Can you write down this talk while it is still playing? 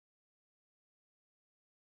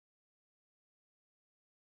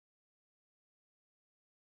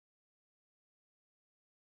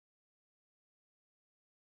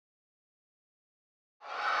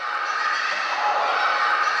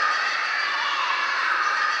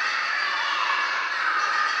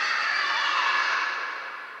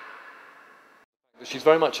she's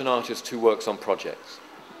very much an artist who works on projects.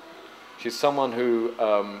 She's someone who,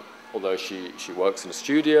 although she works in a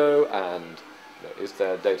studio and is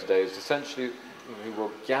there day to day, is essentially who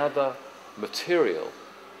will gather material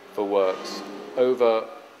for works over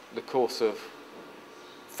the course of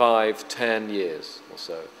 5, 10 years or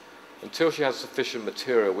so, until she has sufficient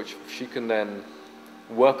material which she can then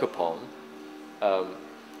work upon,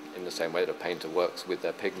 in the same way that a painter works with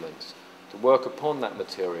their pigments, to work upon that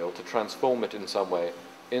material, to transform it in some way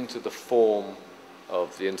into the form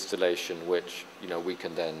of the installation which, you know, we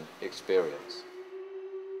can then experience.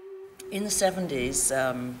 In the 70s,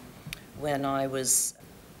 when I was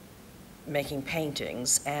making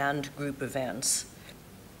paintings and group events,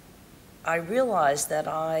 I realized that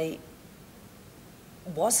I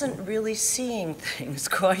wasn't really seeing things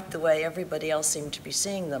quite the way everybody else seemed to be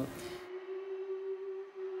seeing them.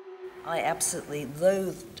 I absolutely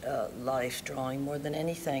loathed life drawing more than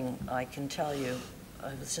anything, I can tell you.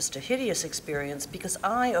 It was just a hideous experience because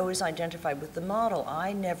I always identified with the model.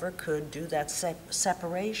 I never could do that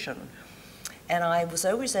separation. And I was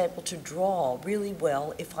always able to draw really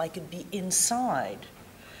well if I could be inside.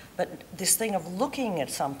 But this thing of looking at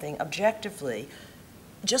something objectively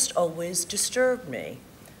just always disturbed me.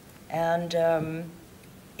 And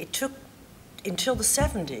it took until the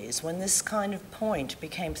 70s when this kind of point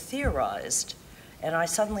became theorized and I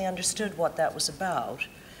suddenly understood what that was about,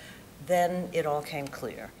 then it all came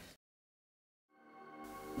clear.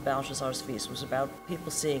 Balthazar's Feast was about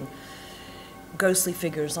people seeing ghostly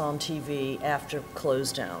figures on TV after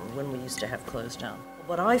close down, when we used to have close down.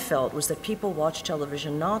 What I felt was that people watch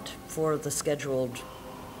television not for the scheduled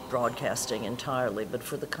broadcasting entirely, but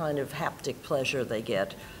for the kind of haptic pleasure they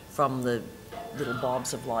get from the little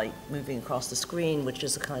bobs of light moving across the screen, which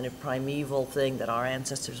is a kind of primeval thing that our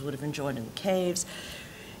ancestors would have enjoyed in the caves.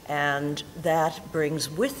 And that brings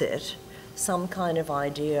with it some kind of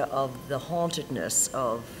idea of the hauntedness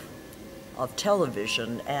of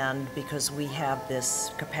television, and because we have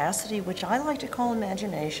this capacity, which I like to call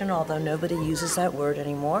imagination, although nobody uses that word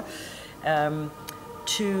anymore,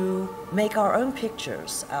 to make our own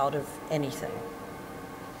pictures out of anything.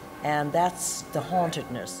 And that's the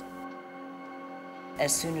hauntedness.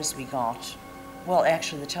 As soon as we got, well,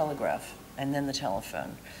 actually the telegraph and then the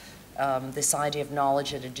telephone, this idea of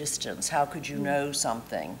knowledge at a distance. How could you know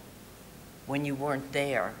something when you weren't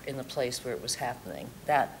there in the place where it was happening?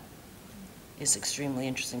 That is extremely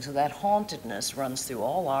interesting. So that hauntedness runs through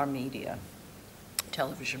all our media,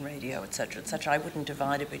 television, radio, et cetera, et cetera. I wouldn't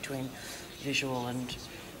divide it between visual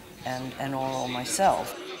and oral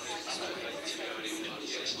myself.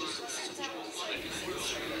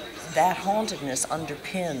 That hauntedness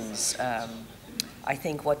underpins, I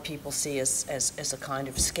think, what people see as a kind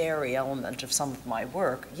of scary element of some of my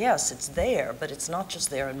work. Yes, it's there, but it's not just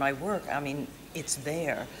there in my work. I mean, it's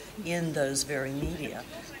there in those very media.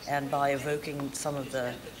 And by evoking some of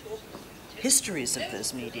the histories of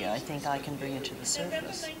those media, I think I can bring it to the surface. In November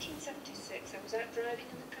 1976, I was out driving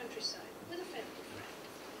in the countryside with a family friend.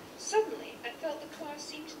 Suddenly, I felt the car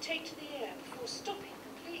seem to take to the air before stopping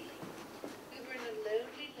completely. We were in a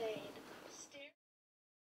lonely lane.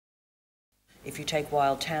 If you take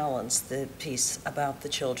Wild Talents, the piece about the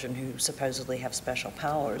children who supposedly have special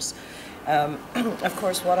powers, of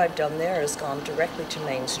course what I've done there is gone directly to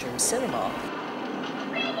mainstream cinema.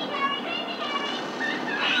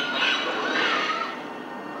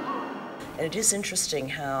 And it is interesting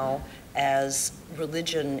how, as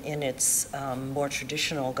religion in its more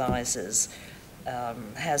traditional guises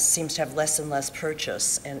seems to have less and less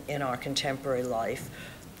purchase in our contemporary life,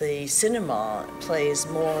 the cinema plays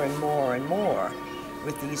more and more and more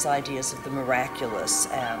with these ideas of the miraculous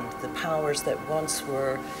and the powers that once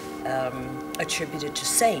were attributed to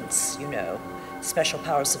saints, you know, special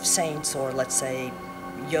powers of saints, or let's say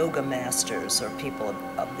yoga masters or people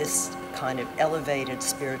of this kind of elevated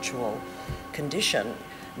spiritual condition.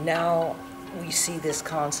 Now we see this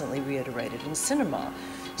constantly reiterated in cinema.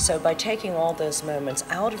 So by taking all those moments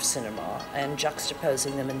out of cinema and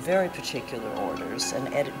juxtaposing them in very particular orders and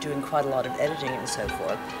doing quite a lot of editing and so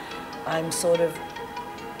forth, I'm sort of,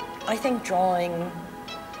 I think, drawing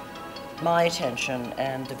my attention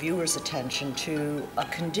and the viewer's attention to a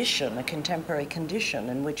condition, a contemporary condition,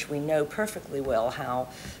 in which we know perfectly well how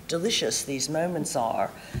delicious these moments are,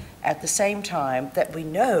 at the same time that we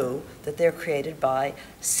know that they're created by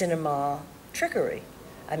cinema trickery.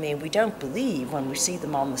 I mean, we don't believe when we see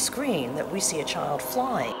them on the screen that we see a child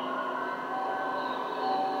flying.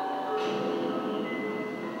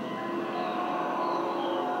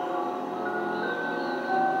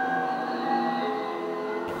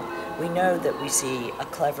 We know that we see a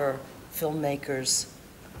clever filmmaker's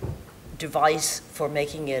device for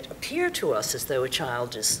making it appear to us as though a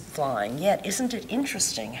child is flying. Yet, isn't it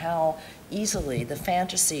interesting how easily the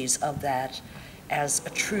fantasies of that as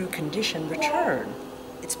a true condition return?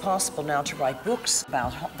 It's possible now to write books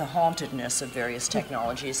about the hauntedness of various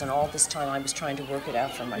technologies, and all this time I was trying to work it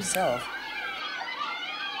out for myself.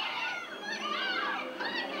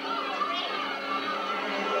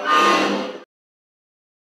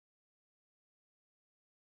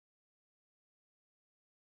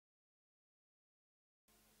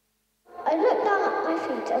 I looked down at my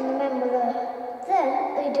feet and the men were there.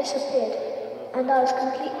 Then they disappeared, and I was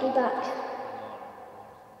completely back.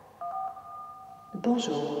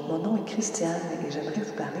 Bonjour, mon nom est Christiane et j'aimerais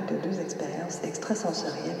vous parler de deux expériences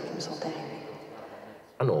extrasensorielles qui me sont arrivées.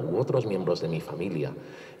 U otros miembros de mi familia.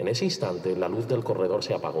 En ese instante, la luz del corredor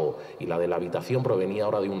se apagó y la de la habitación provenía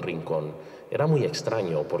ahora de un rincón. Era muy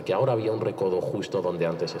extraño porque ahora había un recodo justo donde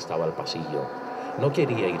antes estaba el pasillo. No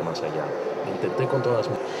quería ir más allá. Intenté con todas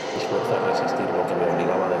mis fuerzas resistir lo que me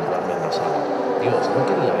obligaba a adentrarme en la sala. Dios, no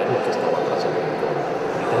quería ver lo que estaba atrás del rincón.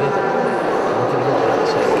 Grité de terror. No quería ver el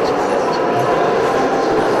ser que se había recibido.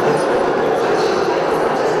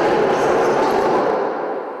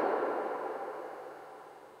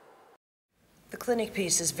 The clinic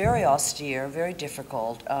piece is very austere, very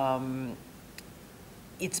difficult.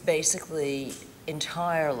 It's basically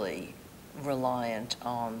entirely reliant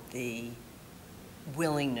on the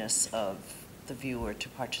willingness of the viewer to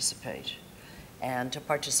participate, and to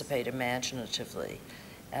participate imaginatively.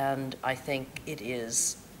 And I think it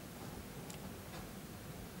is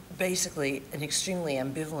basically an extremely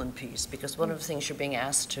ambivalent piece, because one of the things you're being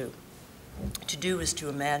asked to do is to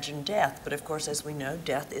imagine death, but of course, as we know,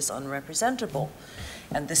 death is unrepresentable.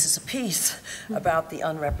 And this is a piece about the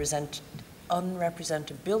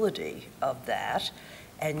unrepresentability of that,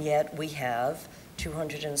 and yet we have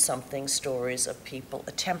 200 and something stories of people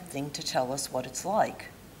attempting to tell us what it's like.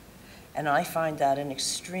 And I find that an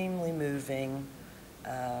extremely moving,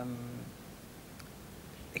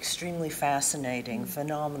 extremely fascinating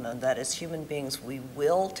phenomenon, that as human beings we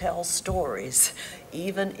will tell stories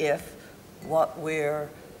even if what we're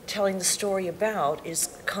telling the story about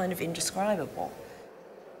is kind of indescribable.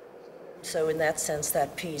 So in that sense,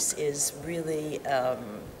 that piece is really,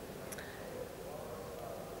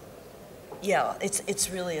 yeah, it's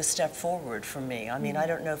really a step forward for me. I mean, I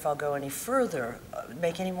don't know if I'll go any further,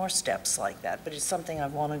 make any more steps like that, but it's something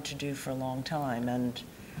I've wanted to do for a long time. And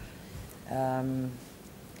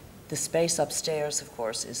the space upstairs, of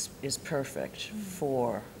course, is perfect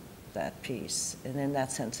for that piece. And in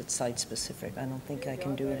that sense, it's site-specific. I don't think I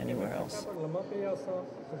can do it anywhere else.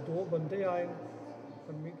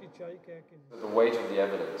 The weight of the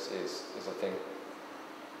evidence is I think,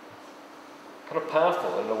 kind of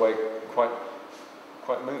powerful in a way, quite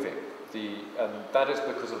moving. And that is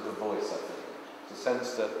because of the voice, I think. The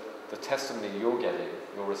sense that the testimony you're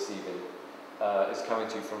receiving, is coming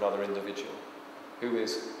to you from another individual who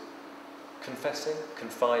is confessing,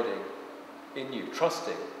 confiding in you,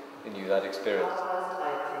 trusting in you, that experience.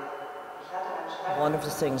 One of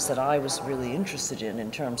the things that I was really interested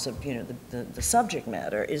in terms of, you know, the subject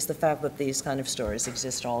matter, is the fact that these kind of stories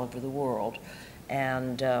exist all over the world,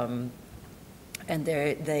 and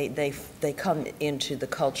they come into the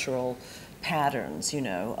cultural patterns, you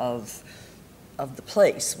know, of the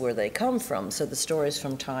place where they come from. So the stories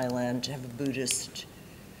from Thailand have a Buddhist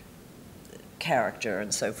character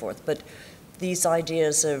and so forth, but these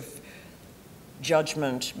ideas of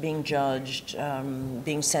judgment, being judged,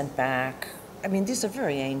 being sent back, I mean, these are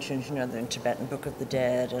very ancient, you know, the Tibetan Book of the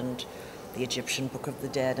Dead and the Egyptian Book of the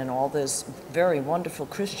Dead and all those very wonderful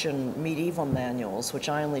Christian medieval manuals, which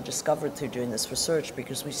I only discovered through doing this research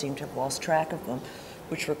because we seem to have lost track of them,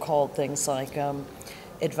 which were called things like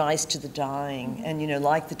Advice to the Dying, and, you know,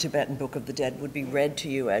 like the Tibetan Book of the Dead, would be read to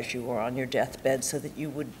you as you were on your deathbed so that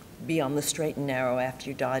you would be on the straight and narrow after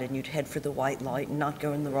you died, and you'd head for the white light and not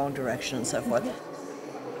go in the wrong direction and so forth.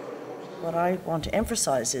 What I want to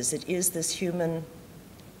emphasize is it is this human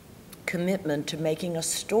commitment to making a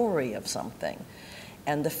story of something.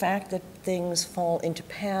 And the fact that things fall into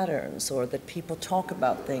patterns, or that people talk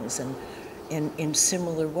about things in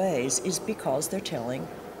similar ways, is because they're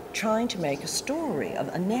trying to make a story,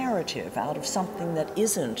 a narrative out of something that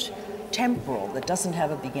isn't temporal, that doesn't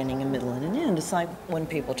have a beginning, a middle, and an end. It's like when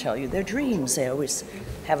people tell you their dreams, they always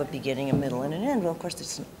have a beginning, a middle, and an end. Well, of course,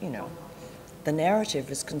 it's, you know, the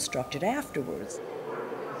narrative is constructed afterwards.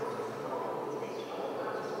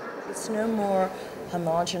 It's no more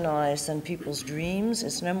homogenized than people's dreams.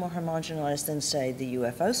 It's no more homogenized than, say, the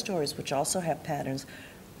UFO stories, which also have patterns.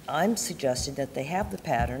 I'm suggesting that they have the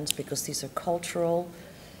patterns because these are cultural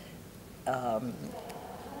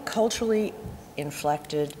culturally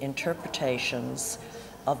inflected interpretations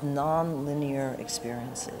of non-linear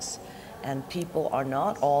experiences. And people are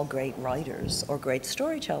not all great writers or great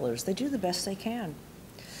storytellers. They do the best they can.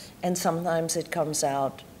 And sometimes it comes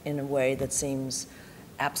out in a way that seems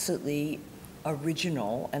absolutely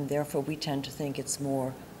original, and therefore we tend to think it's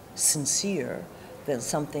more sincere than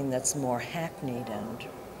something that's more hackneyed and,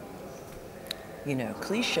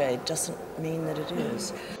 cliched. Doesn't mean that it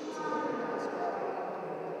is.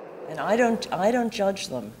 And I don't judge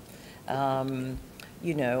them.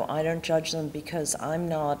 I don't judge them because I'm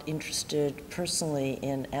not interested personally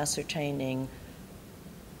in ascertaining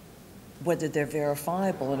whether they're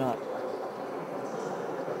verifiable or not.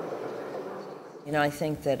 I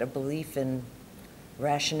think that a belief in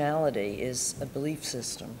rationality is a belief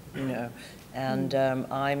system, and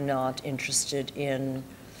I'm not interested in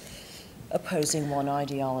opposing one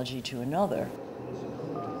ideology to another.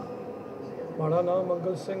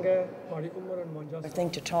 I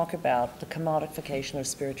think to talk about the commodification of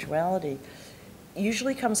spirituality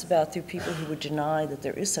usually comes about through people who would deny that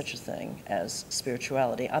there is such a thing as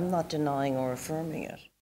spirituality. I'm not denying or affirming it.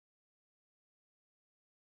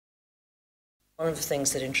 One of the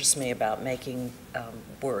things that interests me about making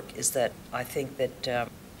work is that I think that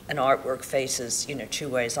an artwork faces, two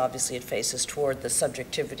ways. Obviously, it faces toward the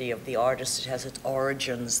subjectivity of the artist. It has its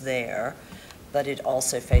origins there, but it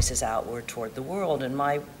also faces outward toward the world. And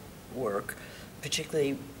my work,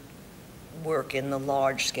 particularly work in the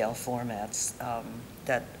large-scale formats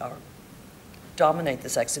that dominate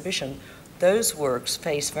this exhibition, those works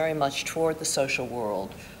face very much toward the social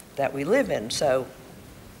world that we live in. So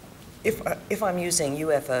if I'm using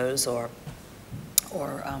UFOs or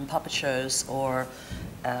puppet shows or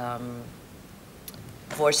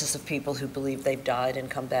voices of people who believe they've died and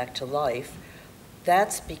come back to life,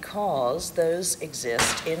 that's because those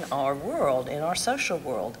exist in our world, in our social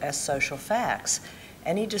world, as social facts.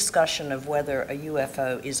 Any discussion of whether a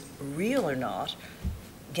UFO is real or not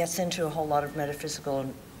gets into a whole lot of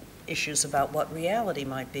metaphysical issues about what reality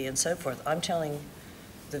might be and so forth. I'm telling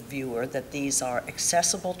the viewer that these are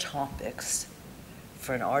accessible topics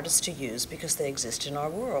for an artist to use because they exist in our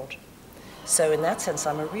world. So in that sense,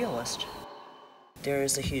 I'm a realist. There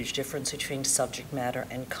is a huge difference between subject matter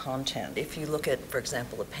and content. If you look at, for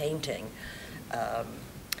example, a painting,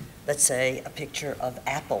 let's say a picture of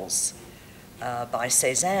apples by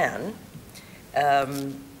Cézanne,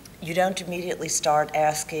 you don't immediately start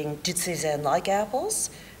asking, did Cézanne like apples?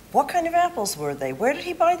 What kind of apples were they? Where did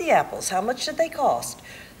he buy the apples? How much did they cost?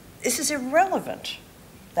 This is irrelevant.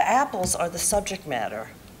 The apples are the subject matter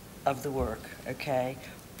of the work, okay?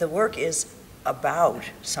 The work is about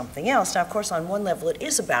something else. Now, of course, on one level, it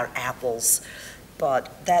is about apples,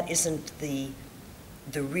 but that isn't the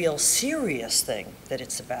real serious thing that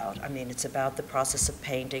it's about. I mean, it's about the process of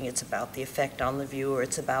painting, it's about the effect on the viewer,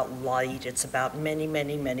 it's about light, it's about many,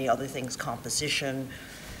 many, many other things, composition,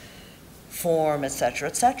 form, etc.,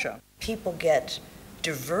 etc. People get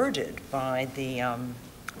diverted by the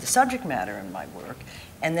subject matter in my work,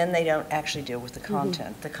 and then they don't actually deal with the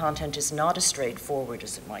content. The content is not as straightforward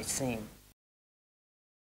as it might seem.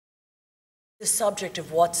 The subject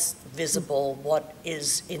of what's visible, what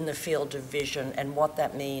is in the field of vision, and what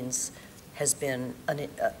that means has been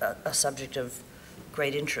a subject of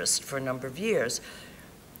great interest for a number of years.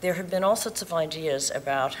 There have been all sorts of ideas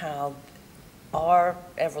about how our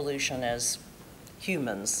evolution as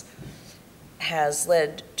humans has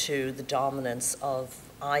led to the dominance of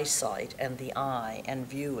eyesight and the eye and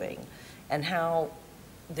viewing, and how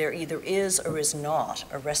there either is or is not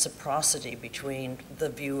a reciprocity between the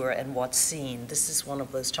viewer and what's seen. This is one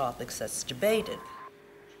of those topics that's debated.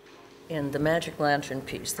 In the Magic Lantern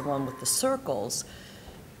piece, the one with the circles,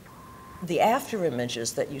 the after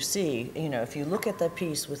images that you see, if you look at that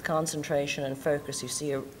piece with concentration and focus, you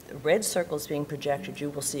see a red circle is being projected,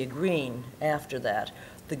 you will see a green after that.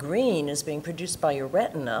 The green is being produced by your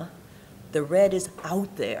retina, the red is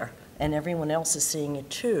out there, and everyone else is seeing it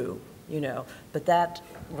too, But that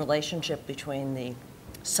relationship between the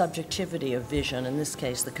subjectivity of vision, in this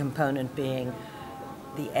case the component being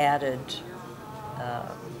the added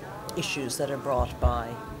issues that are brought by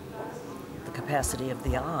the capacity of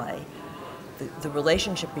the eye, the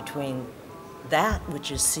relationship between that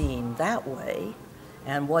which is seen that way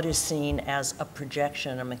and what is seen as a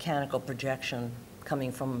projection, a mechanical projection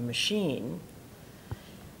coming from a machine.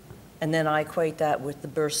 And then I equate that with the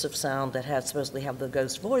bursts of sound that supposedly have the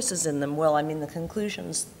ghost voices in them. Well, I mean, the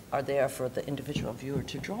conclusions are there for the individual viewer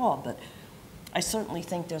to draw, but I certainly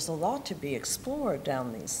think there's a lot to be explored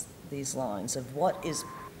down these lines of what is,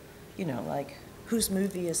 like, whose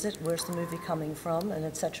movie is it, where's the movie coming from, and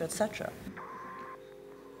et cetera, et cetera.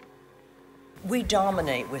 we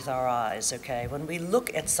dominate with our eyes, okay? When we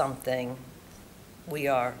look at something, we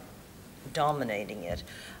are dominating it.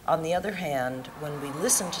 On the other hand, when we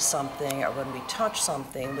listen to something or when we touch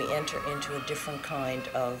something, we enter into a different kind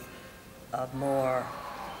of more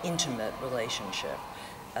intimate relationship.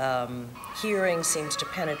 Hearing seems to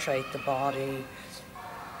penetrate the body.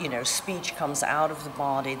 You know, speech comes out of the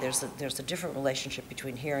body. There's a different relationship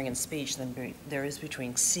between hearing and speech than there is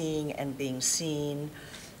between seeing and being seen.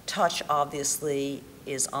 Touch, obviously,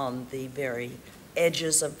 is on the very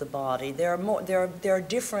edges of the body. There are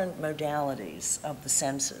different modalities of the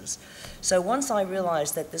senses. So once I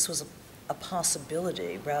realized that this was a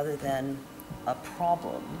possibility rather than a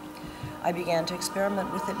problem, I began to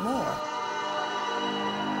experiment with it more.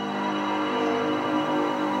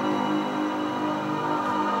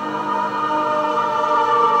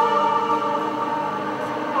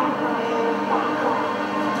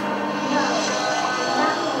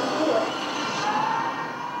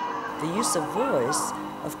 The use of voice,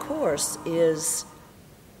 of course, is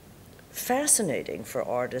fascinating for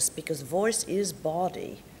artists because voice is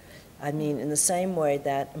body. I mean, in the same way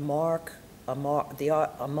that a mark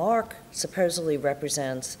supposedly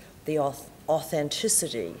represents the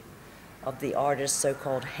authenticity of the artist's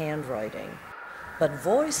so-called handwriting. But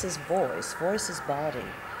voice is body.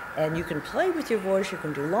 And you can play with your voice, you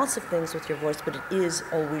can do lots of things with your voice, but it is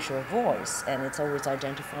always your voice, and it's always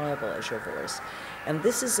identifiable as your voice. And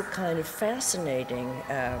this is a kind of fascinating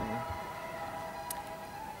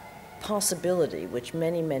possibility which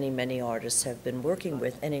many artists have been working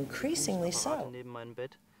with, and increasingly so.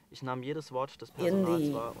 In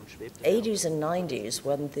the 80s and 90s,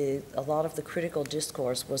 when a lot of the critical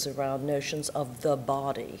discourse was around notions of the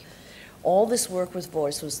body, all this work with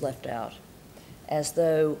voice was left out, as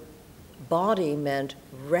though body meant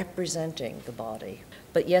representing the body.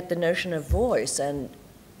 But yet the notion of voice and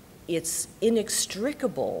its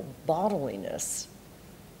inextricable bodiliness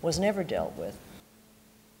was never dealt with.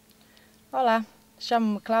 Olá,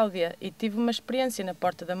 chamo-me Cláudia e tive uma experiência na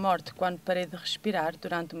porta da morte quando parei de respirar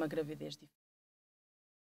durante uma gravidez difícil.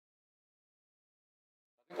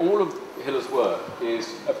 All of Hiller's work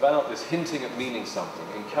is about this hinting at meaning something,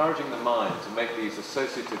 encouraging the mind to make these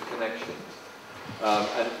associative connections.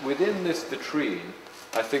 And within this vitrine,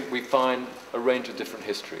 I think we find a range of different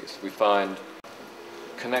histories. We find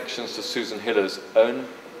connections to Susan Hiller's own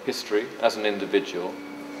history as an individual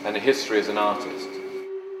and a history as an artist.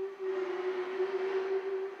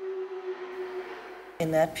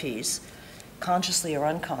 In that piece, consciously or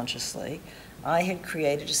unconsciously, I had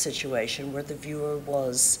created a situation where the viewer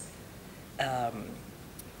was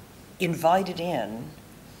invited in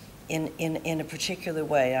a particular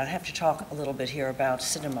way. I have to talk a little bit here about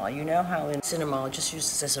cinema. You know how in cinema, I'll just use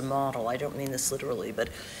this as a model, I don't mean this literally, but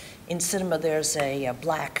in cinema there's a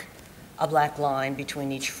black line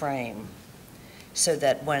between each frame, so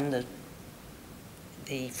that when the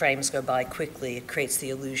frames go by quickly, it creates the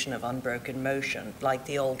illusion of unbroken motion, like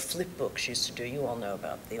the old flip books used to do. You all know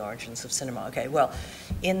about the origins of cinema. Okay, well,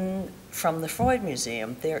 from the Freud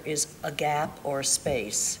Museum, there is a gap or a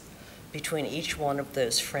space between each one of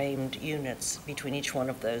those framed units, between each one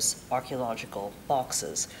of those archaeological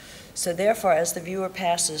boxes. So therefore, as the viewer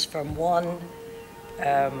passes from one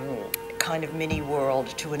kind of mini world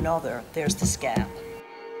to another, there's this gap.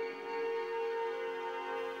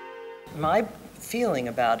 My feeling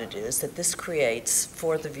about it is that this creates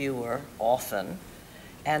for the viewer often,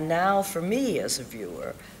 and now for me as a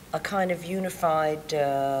viewer, a kind of unified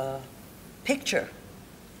picture,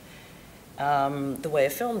 the way a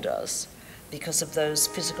film does, because of those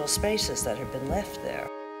physical spaces that have been left there.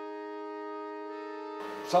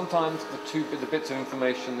 Sometimes the bits of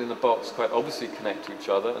information in the box quite obviously connect to each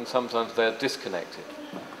other, and sometimes they're disconnected.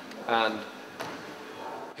 And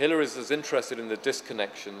Hiller is as interested in the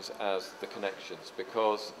disconnections as the connections,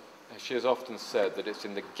 because she has often said that it's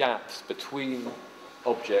in the gaps between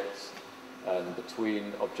objects and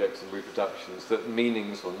between objects and reproductions that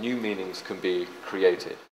meanings or new meanings can be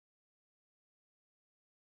created.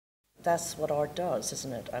 That's what art does,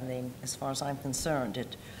 isn't it? I mean, as far as I'm concerned,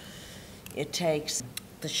 it takes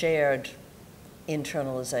the shared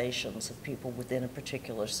internalizations of people within a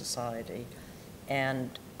particular society,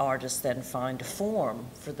 and artists then find a form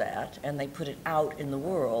for that, and they put it out in the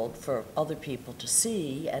world for other people to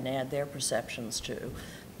see and add their perceptions to.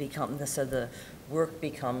 So the work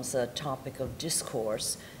becomes a topic of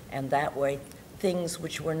discourse, and that way things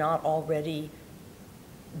which were not already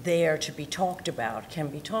there to be talked about can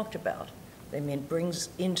be talked about. I mean, it brings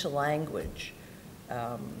into language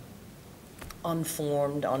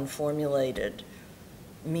unformed, unformulated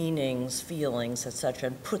meanings, feelings, etc.,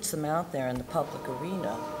 and puts them out there in the public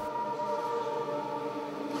arena.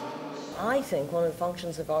 I think one of the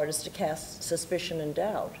functions of art is to cast suspicion and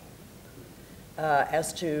doubt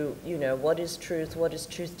as to, you know, what is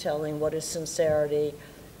truth-telling, what is sincerity.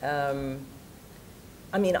 I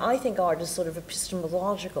mean, I think art is sort of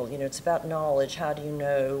epistemological, you know, it's about knowledge, how do you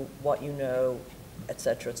know what you know, et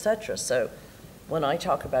cetera, et cetera. So when I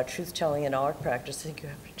talk about truth-telling in art practice, I think you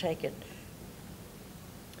have to take it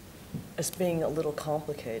as being a little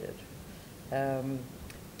complicated.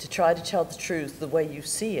 To try to tell the truth the way you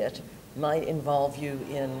see it might involve you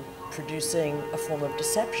in producing a form of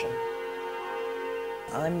deception.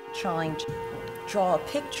 I'm trying to draw a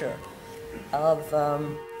picture of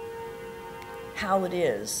how it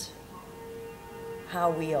is, how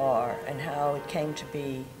we are, and how it came to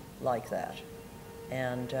be like that.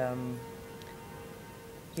 And,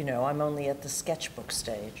 you know, I'm only at the sketchbook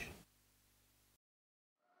stage.